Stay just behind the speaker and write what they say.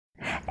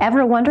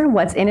Ever wonder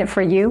what's in it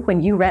for you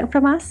when you rent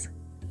from us?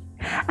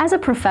 As a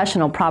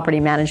professional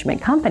property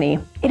management company,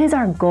 it is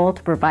our goal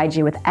to provide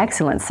you with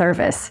excellent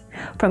service,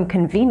 from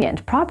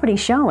convenient property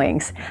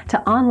showings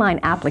to online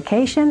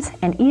applications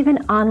and even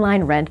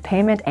online rent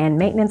payment and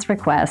maintenance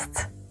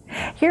requests.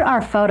 Here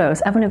are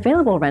photos of an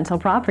available rental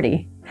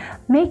property.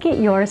 Make it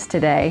yours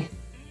today.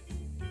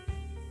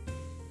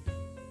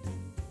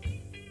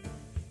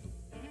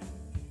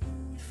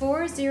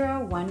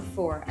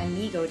 "4014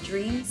 Amigo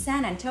Dream,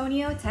 San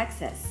Antonio,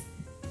 Texas."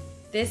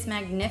 This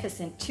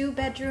magnificent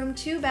 2-bedroom,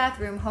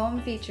 2-bathroom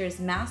home features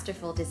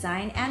masterful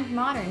design and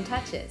modern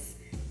touches.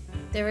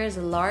 There is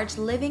a large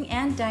living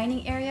and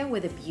dining area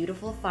with a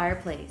beautiful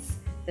fireplace.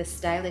 The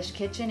stylish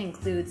kitchen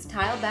includes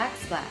tile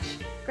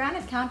backsplash,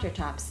 granite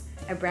countertops,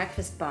 a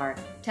breakfast bar,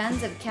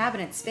 tons of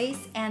cabinet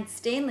space, and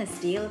stainless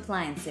steel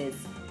appliances.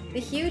 The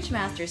huge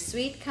master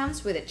suite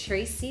comes with a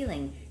tray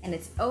ceiling and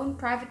its own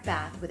private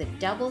bath with a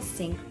double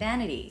sink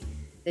vanity.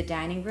 The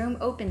dining room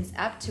opens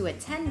up to a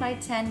 10 by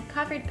 10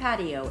 covered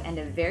patio and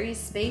a very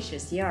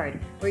spacious yard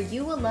where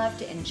you will love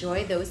to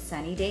enjoy those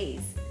sunny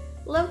days.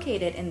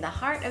 Located in the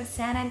heart of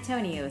San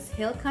Antonio's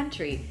Hill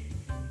Country,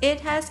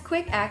 it has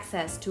quick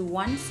access to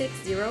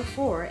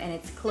 1604 and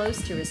it's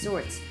close to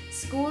resorts,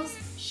 schools,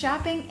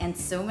 shopping, and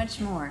so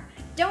much more.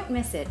 Don't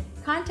miss it.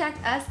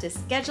 Contact us to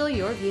schedule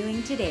your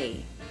viewing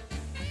today.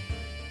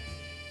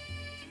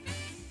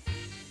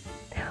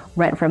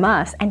 Rent from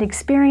us and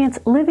experience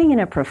living in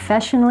a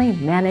professionally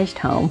managed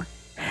home.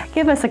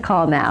 Give us a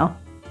call now.